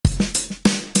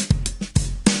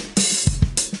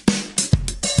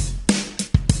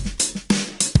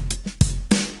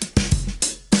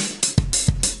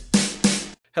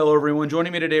Hello, everyone.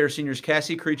 Joining me today are seniors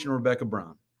Cassie Creech and Rebecca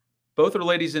Brown. Both are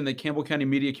ladies in the Campbell County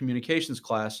Media Communications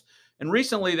class, and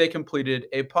recently they completed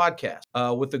a podcast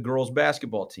with the girls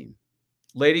basketball team.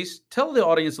 Ladies, tell the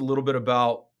audience a little bit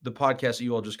about the podcast that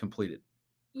you all just completed.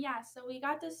 Yeah, so we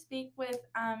got to speak with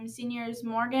seniors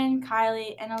Morgan,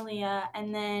 Kylie, and Aliya,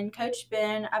 and then Coach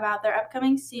Boone about their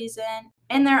upcoming season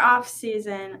and their off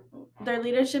season, their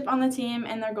leadership on the team,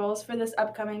 and their goals for this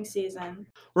upcoming season.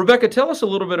 Rebecca, tell us a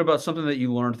little bit about something that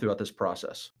you learned throughout this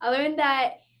process. I learned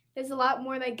that there's a lot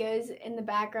more that goes in the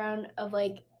background of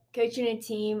coaching a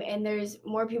team, and there's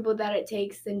more people that it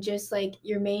takes than just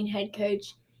your main head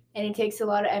coach, and it takes a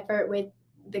lot of effort with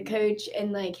the coach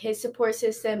and his support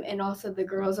system and also the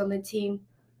girls on the team.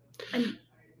 And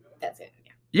that's it.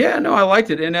 Yeah, no, I liked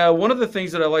it. And one of the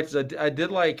things that I liked is I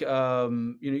did like,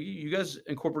 you guys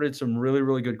incorporated some really,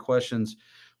 really good questions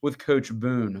with Coach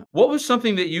Boone. What was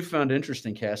something that you found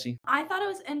interesting, Cassie? I thought it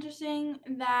was interesting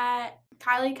that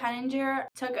Kylie Koeninger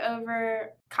took over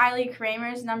Kylie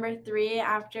Kramer's number 3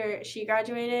 after she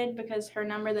graduated because her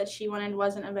number that she wanted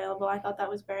wasn't available. I thought that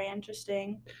was very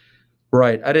interesting.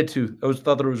 Right, I did too.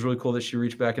 Thought that it was really cool that she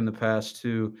reached back in the past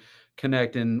to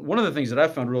connect. And one of the things that I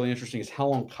found really interesting is how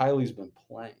long Kylie's been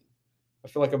playing. I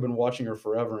feel like I've been watching her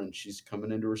forever, and she's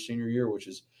coming into her senior year, which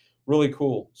is really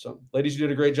cool. So, ladies, you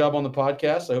did a great job on the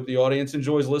podcast. I hope the audience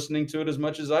enjoys listening to it as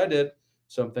much as I did.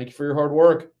 So, thank you for your hard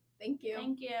work. Thank you.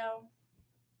 Thank you.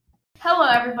 Hello,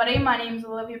 everybody. My name is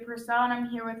Olivia Purcell, and I'm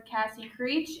here with Cassie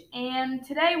Creech. And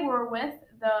today we're with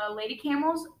the Lady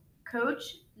Camels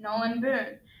coach, Nolan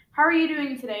Boone. How are you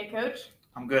doing today, Coach?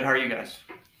 I'm good. How are you guys?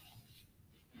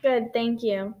 Good, thank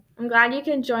you. I'm glad you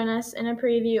can join us in a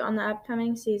preview on the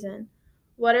upcoming season.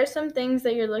 What are some things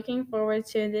that you're looking forward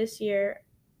to this year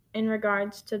in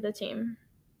regards to the team?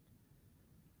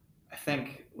 I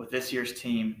think with this year's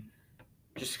team,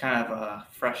 just kind of a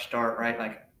fresh start,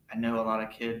 right? I know a lot of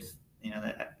kids,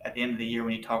 that at the end of the year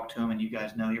when you talk to them and you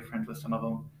guys know you're friends with some of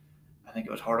them, I think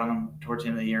it was hard on them towards the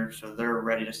end of the year. So they're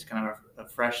ready, just kind of a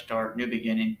fresh start, new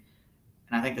beginning.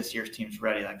 And I think this year's team's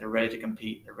ready. They're ready to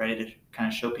compete. They're ready to kind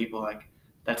of show people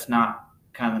that's not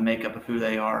kind of the makeup of who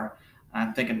they are. And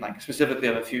I'm thinking specifically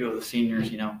of a few of the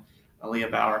seniors,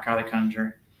 Aliya Bauer, Kylie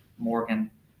Koeninger,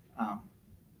 Morgan.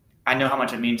 I know how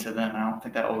much it means to them. I don't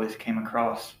think that always came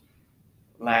across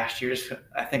last year.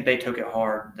 I think they took it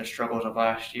hard, the struggles of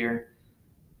last year.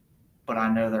 But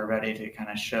I know they're ready to kind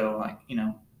of show,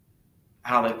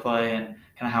 how they play and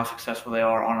kind of how successful they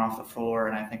are on and off the floor.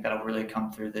 And I think that'll really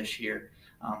come through this year.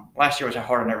 Last year was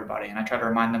hard on everybody, and I try to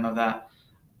remind them of that.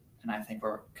 And I think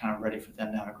we're kind of ready for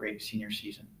them to have a great senior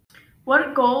season.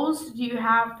 What goals do you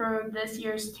have for this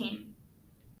year's team?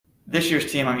 This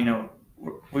year's team,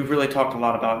 we've really talked a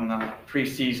lot about in the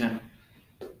preseason,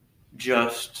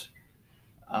 just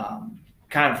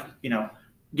kind of,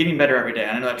 getting better every day.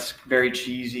 I know that's very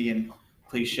cheesy and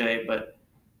cliche, but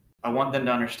I want them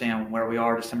to understand where we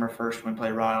are December 1st when we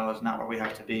play Ryle is not where we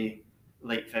have to be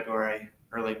late February,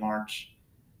 early March.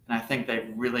 And I think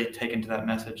they've really taken to that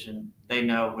message, and they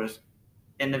know what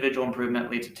individual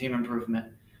improvement leads to team improvement,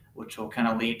 which will kind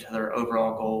of lead to their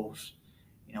overall goals.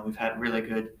 We've had really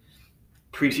good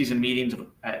preseason meetings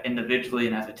individually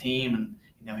and as a team. And,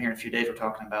 here in a few days, we're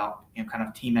talking about, kind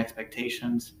of team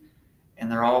expectations.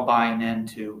 And they're all buying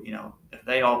into, if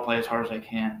they all play as hard as they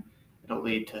can, it'll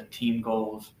lead to team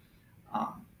goals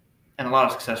and a lot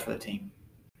of success for the team.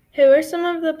 Who are some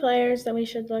of the players that we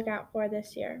should look out for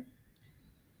this year?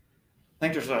 I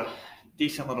think there's a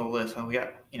decent little list. We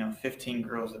got, 15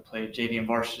 girls that played JV and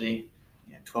varsity,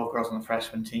 12 girls on the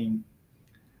freshman team.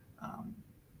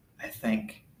 I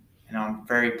think, I'm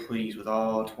very pleased with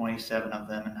all 27 of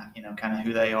them and, kind of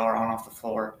who they are on off the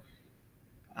floor.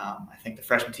 I think the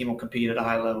freshman team will compete at a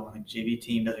high level. I think the JV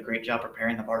team does a great job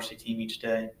preparing the varsity team each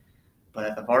day. But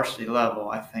at the varsity level,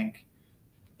 I think,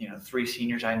 3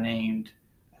 seniors I named,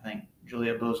 I think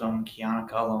Julia Bosom, Kiana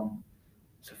Cullum,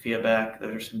 Sophia Beck,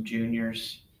 those are some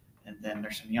juniors. And then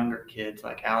there's some younger kids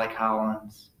like Allie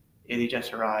Collins, Izzy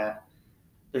Jessariah.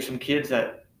 There's some kids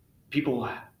that people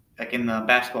in the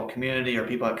basketball community or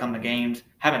people that come to games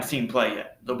haven't seen play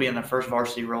yet. They'll be in their first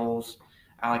varsity roles.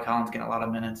 Allie Collins getting a lot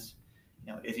of minutes,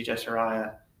 Izzy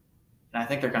Jessariah. And I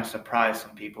think they're going to surprise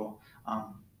some people.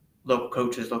 Local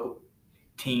coaches, local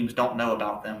teams don't know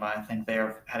about them, but I think they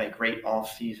have had a great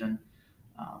off season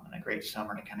and a great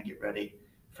summer to kind of get ready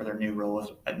for their new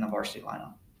roles in the varsity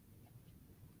lineup.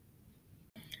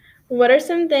 What are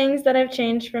some things that have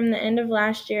changed from the end of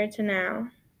last year to now?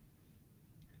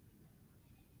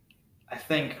 I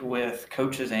think with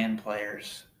coaches and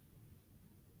players,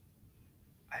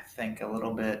 I think a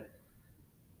little bit,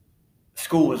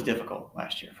 school was difficult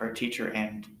last year for a teacher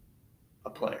and a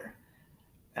player.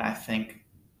 And I think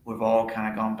we've all kind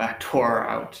of gone back to our,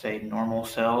 I would say, normal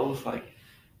selves. Like,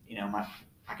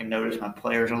 I can notice my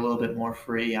players are a little bit more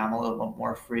free. I'm a little bit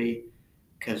more free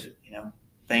because,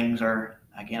 things are,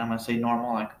 again, I'm going to say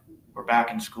normal. Like, we're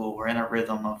back in school. We're in a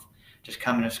rhythm of just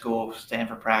coming to school, staying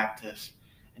for practice,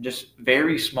 and just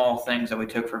very small things that we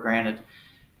took for granted.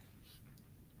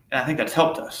 And I think that's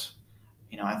helped us.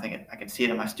 I think I can see it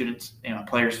in my students, my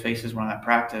players' faces when I'm at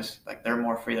practice. Like, they're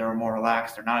more free, they're more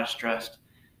relaxed, they're not as stressed.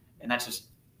 And that's just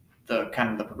the kind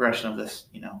of the progression of this,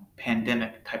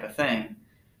 pandemic type of thing.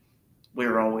 We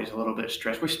were always a little bit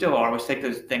stressed. We still are. We take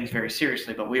those things very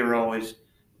seriously, but we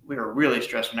were really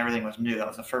stressed when everything was new. That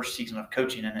was the first season of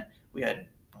coaching in it.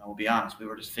 We'll be honest, we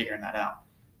were just figuring that out.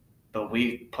 But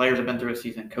players have been through a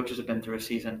season, coaches have been through a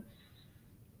season.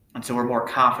 And so we're more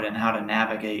confident in how to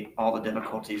navigate all the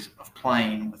difficulties of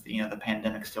playing with, the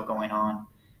pandemic still going on.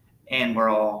 And we're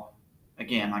all,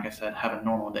 again, like I said, having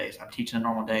normal days. I'm teaching a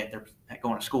normal day. They're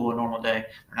going to school a normal day.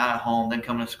 They're not at home, then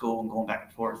coming to school and going back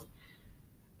and forth.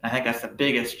 And I think that's the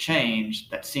biggest change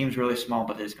that seems really small,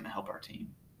 but is going to help our team.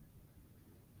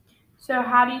 So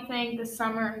how do you think the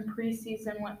summer and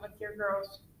preseason went with your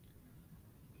girls?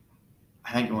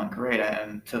 I think it went great.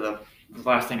 And to the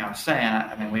last thing I was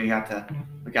saying, we got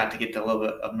to get to a little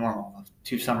bit of normal.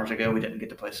 2 summers ago, we didn't get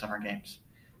to play summer games.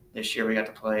 This year, we got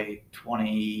to play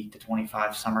 20 to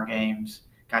 25 summer games.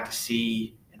 Got to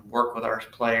see and work with our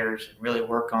players and really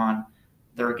work on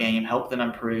their game, help them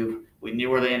improve. We knew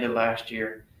where they ended last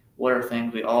year. What are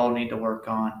things we all need to work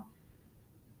on?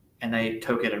 And they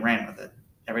took it and ran with it.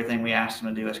 Everything we asked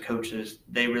them to do as coaches,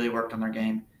 they really worked on their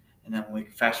game. And then when we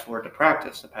fast forward to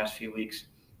practice the past few weeks,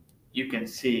 you can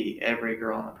see every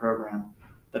girl in the program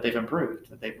that they've improved,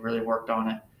 that they've really worked on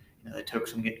it. They took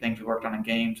some things we worked on in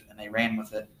games and they ran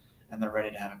with it, and they're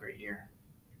ready to have a great year.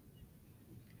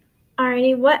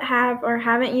 Alrighty, what have or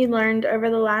haven't you learned over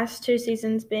the last 2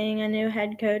 seasons being a new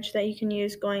head coach that you can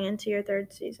use going into your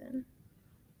 3rd season?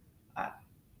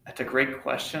 That's a great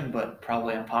question, but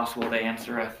probably impossible to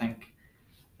answer. I think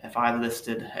if I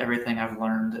listed everything I've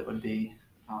learned, it would be,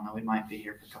 I don't know, we might be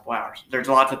here for a couple hours. There's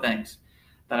lots of things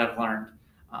that I've learned.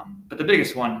 But the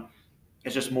biggest one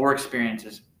is just more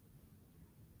experiences.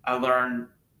 I learned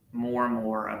more and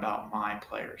more about my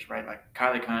players, right? Like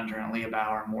Kylie Koeninger and Aliya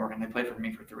Bauer and Morgan, they played for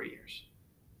me for 3 years.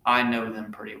 I know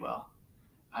them pretty well.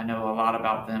 I know a lot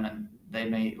about them, and they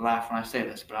may laugh when I say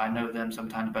this, but I know them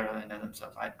sometimes better than they know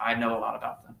themselves. I know a lot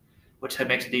about them, which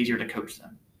makes it easier to coach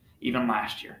them. Even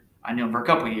last year, I knew them for a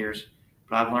couple of years,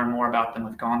 but I've learned more about them.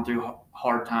 We've gone through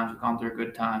hard times, we've gone through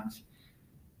good times,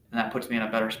 and that puts me in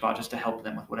a better spot just to help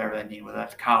them with whatever they need, whether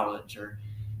that's college or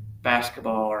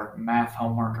basketball or math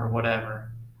homework or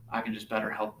whatever. I can just better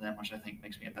help them, which I think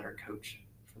makes me a better coach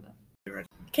for them.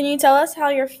 Can you tell us how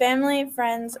your family,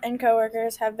 friends, and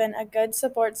coworkers have been a good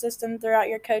support system throughout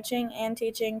your coaching and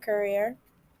teaching career?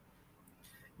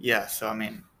 Yeah, so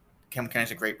Campbell County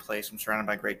is a great place. I'm surrounded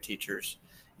by great teachers,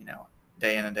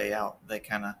 day in and day out. They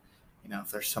kind of,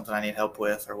 if there's something I need help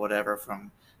with or whatever,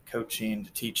 from coaching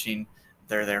to teaching,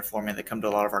 they're there for me. They come to a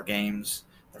lot of our games.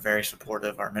 They're very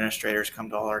supportive. Our administrators come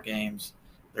to all our games.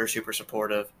 They're super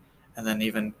supportive. And then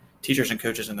even teachers and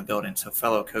coaches in the building, so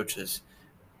fellow coaches,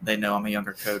 they know I'm a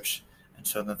younger coach. And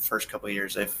so in the first couple of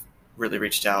years, they've really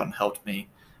reached out and helped me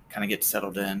kind of get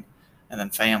settled in. And then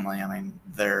family,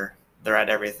 they're at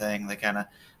everything. They kind of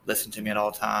listen to me at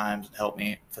all times and help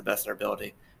me to the best of their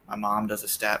ability. My mom does a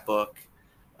stat book.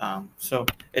 So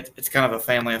it's kind of a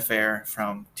family affair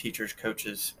from teachers,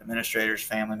 coaches, administrators,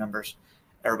 family members.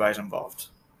 Everybody's involved.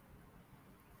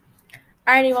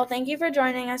 Alrighty, well, thank you for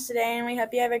joining us today, and we hope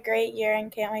you have a great year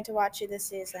and can't wait to watch you this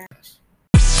season.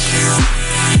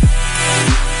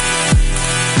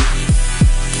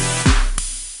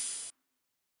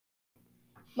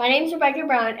 My name is Rebecca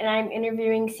Brown, and I'm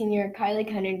interviewing senior Kylie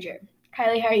Koeninger.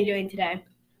 Kylie, how are you doing today?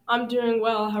 I'm doing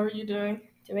well. How are you doing?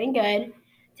 Doing good.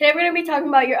 Today we're going to be talking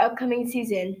about your upcoming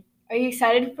season. Are you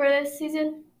excited for this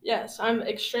season? Yes, I'm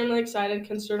extremely excited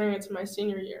considering it's my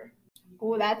senior year.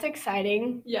 Oh, that's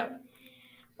exciting. Yeah.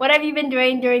 What have you been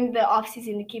doing during the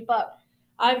off-season to keep up?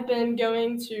 I've been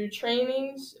going to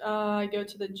trainings. I go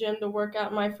to the gym to work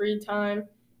out in my free time,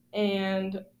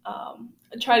 and I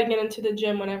try to get into the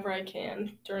gym whenever I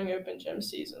can during open gym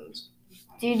seasons.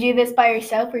 Do you do this by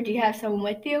yourself, or do you have someone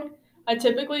with you? I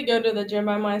typically go to the gym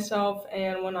by myself,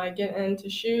 and when I get in to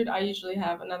shoot, I usually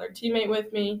have another teammate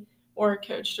with me or a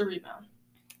coach to rebound.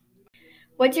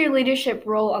 What's your leadership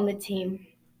role on the team?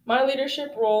 My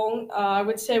leadership role, I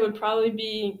would say, would probably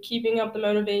be keeping up the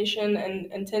motivation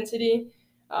and intensity,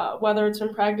 whether it's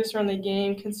in practice or in the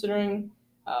game, considering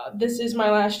this is my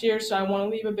last year, so I want to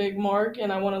leave a big mark,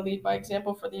 and I want to lead by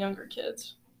example for the younger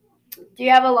kids. Do you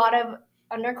have a lot of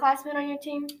underclassmen on your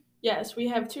team? Yes, we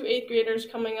have 2 8th graders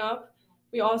coming up.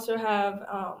 We also have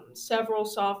several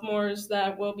sophomores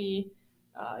that will be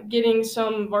getting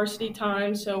some varsity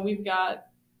time. So we've got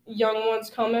young ones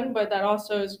coming, but that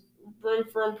also is room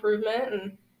for improvement,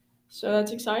 and so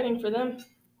that's exciting for them.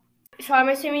 So I'm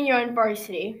assuming you're on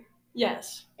varsity.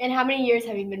 Yes. And how many years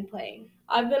have you been playing?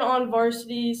 I've been on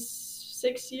varsity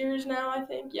 6 years now, I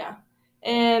think. Yeah.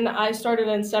 And I started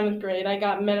in 7th grade. I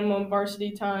got minimum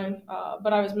varsity time,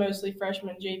 but I was mostly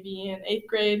freshman JV. In 8th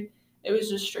grade, it was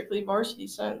just strictly varsity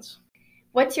since.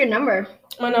 What's your number?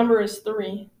 My number is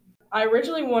 3. I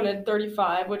originally wanted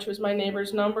 35, which was my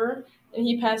neighbor's number, and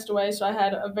he passed away, so I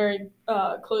had a very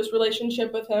close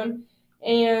relationship with him.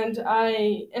 And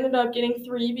I ended up getting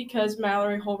 3 because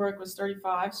Mallory Holbrook was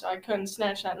 35, so I couldn't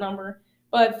snatch that number.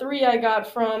 But 3 I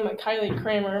got from Kylie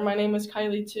Koeninger. My name is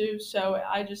Kylie too, so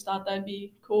I just thought that'd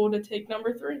be cool to take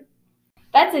number 3.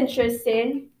 That's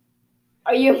interesting.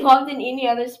 Are you involved in any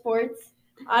other sports?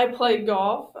 I played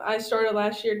golf. I started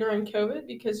last year during COVID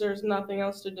because there's nothing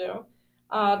else to do.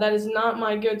 That is not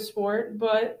my good sport,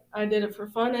 but I did it for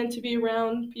fun and to be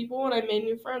around people, and I made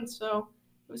new friends, so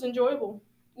it was enjoyable.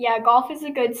 Yeah, golf is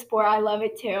a good sport. I love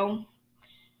it too.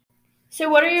 So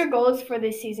what are your goals for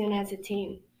this season as a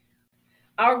team?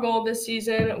 Our goal this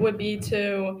season would be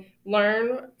to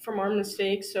learn from our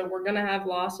mistakes, so we're going to have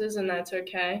losses, and that's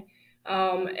okay.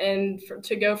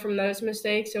 To go from those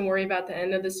mistakes and worry about the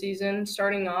end of the season.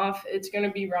 Starting off, it's going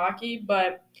to be rocky,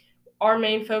 but our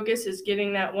main focus is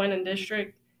getting that win in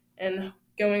district and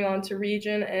going on to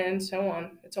region and so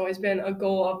on. It's always been a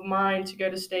goal of mine to go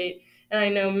to state, and I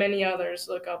know many others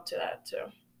look up to that too.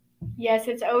 Yes,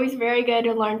 it's always very good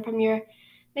to learn from your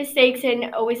mistakes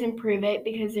and always improve it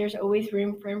because there's always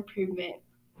room for improvement.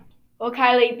 Well,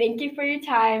 Kylie, thank you for your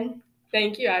time.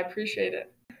 Thank you. I appreciate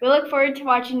it. We look forward to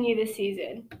watching you this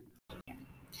season.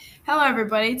 Hello,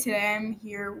 everybody. Today I'm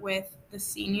here with the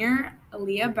senior,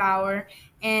 Aliya Bauer.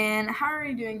 And how are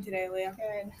you doing today, Aliya?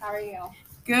 Good. How are you?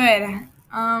 Good.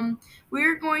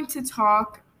 We're going to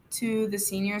talk to the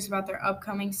seniors about their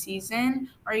upcoming season.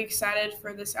 Are you excited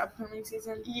for this upcoming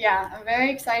season? Yeah, I'm very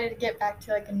excited to get back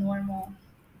to a normal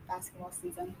basketball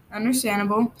season.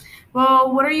 Understandable.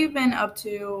 Well, what have you been up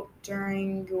to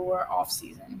during your off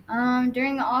season?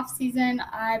 During the off season,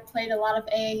 I played a lot of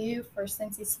AAU for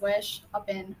Cincy Swish up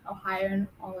in Ohio and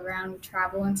all around. We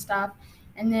travel and stuff.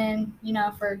 And then,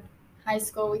 for high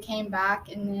school, we came back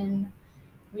and then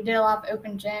we did a lot of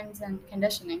open gyms and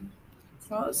conditioning.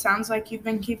 Well, it sounds like you've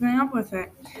been keeping up with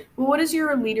it. Well, what is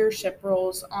your leadership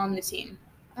roles on the team?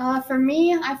 For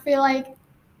me, I feel like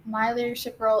my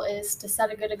leadership role is to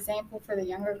set a good example for the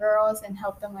younger girls and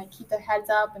help them keep their heads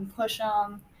up and push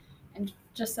them, and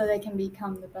just so they can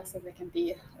become the best that they can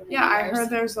be. Yeah, I heard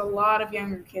there's a lot of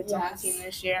younger kids on the team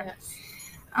this year. Yes.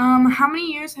 How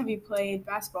many years have you played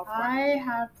basketball for? I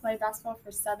have played basketball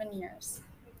for 7 years,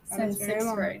 since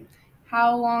 6th grade.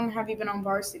 How long have you been on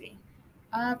varsity?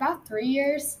 About 3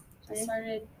 years. I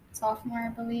started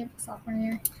sophomore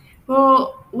year.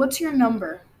 Well, what's your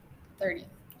number? 30.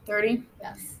 30?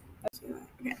 Yes.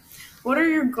 Okay. What are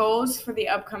your goals for the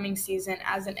upcoming season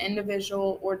as an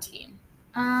individual or team?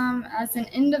 As an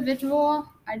individual,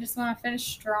 I just want to finish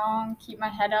strong, keep my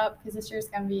head up, because this year's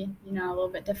going to be, a little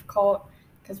bit difficult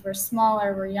because we're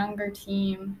smaller, we're a younger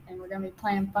team, and we're going to be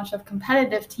playing a bunch of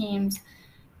competitive teams.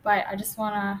 But I just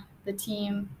want the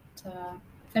team to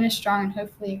finish strong and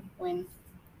hopefully win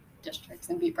districts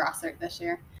and beat Brossard this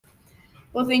year.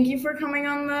 Well, thank you for coming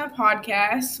on the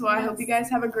podcast. Well, I hope you guys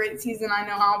have a great season. I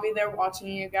know I'll be there watching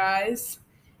you guys.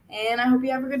 And I hope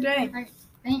you have a good day. All right.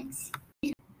 Thanks.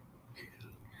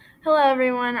 Hello,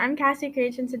 everyone. I'm Cassie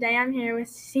Creech, and today I'm here with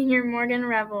senior Morgan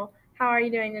Revell. How are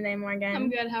you doing today, Morgan? I'm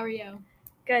good. How are you?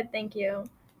 Good, thank you.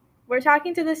 We're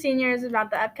talking to the seniors about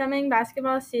the upcoming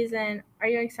basketball season. Are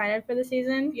you excited for the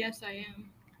season? Yes, I am.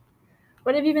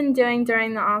 What have you been doing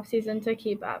during the off season to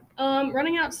keep up?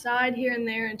 Running outside here and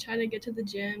there and trying to get to the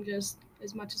gym just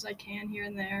as much as I can here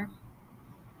and there.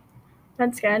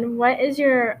 That's good. What is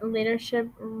your leadership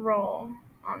role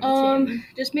on the team?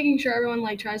 Just making sure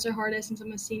everyone tries their hardest since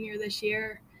I'm a senior this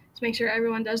year. To make sure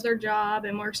everyone does their job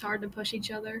and works hard to push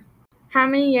each other. How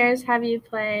many years have you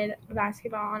played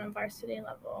basketball on a varsity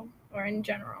level or in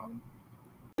general?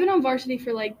 I've been on varsity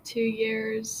for 2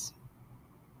 years.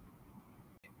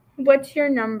 What's your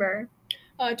number?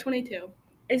 22.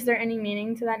 Is there any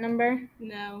meaning to that number?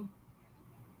 No.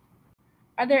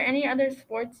 Are there any other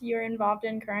sports you're involved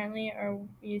in currently or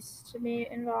used to be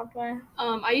involved with?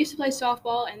 I used to play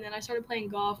softball, and then I started playing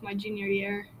golf my junior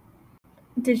year.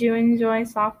 Did you enjoy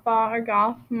softball or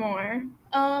golf more?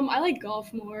 I like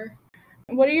golf more.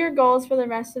 What are your goals for the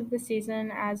rest of the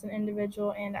season as an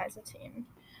individual and as a team?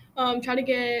 Try to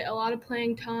get a lot of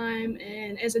playing time,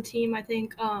 and as a team, I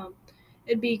think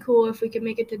it'd be cool if we could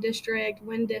make it to district,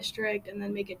 win district, and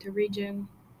then make it to region.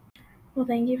 Well,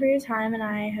 thank you for your time, and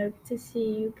I hope to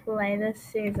see you play this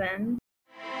season.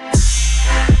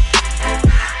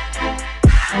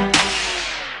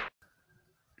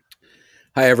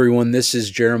 Hi, everyone. This is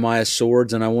Jeremiah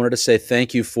Swords, and I wanted to say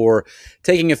thank you for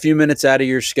taking a few minutes out of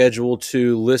your schedule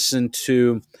to listen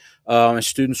to my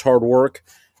students' hard work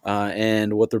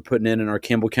and what they're putting in our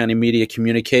Campbell County Media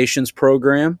Communications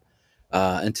program.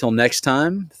 Until next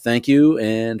time, thank you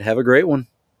and have a great one.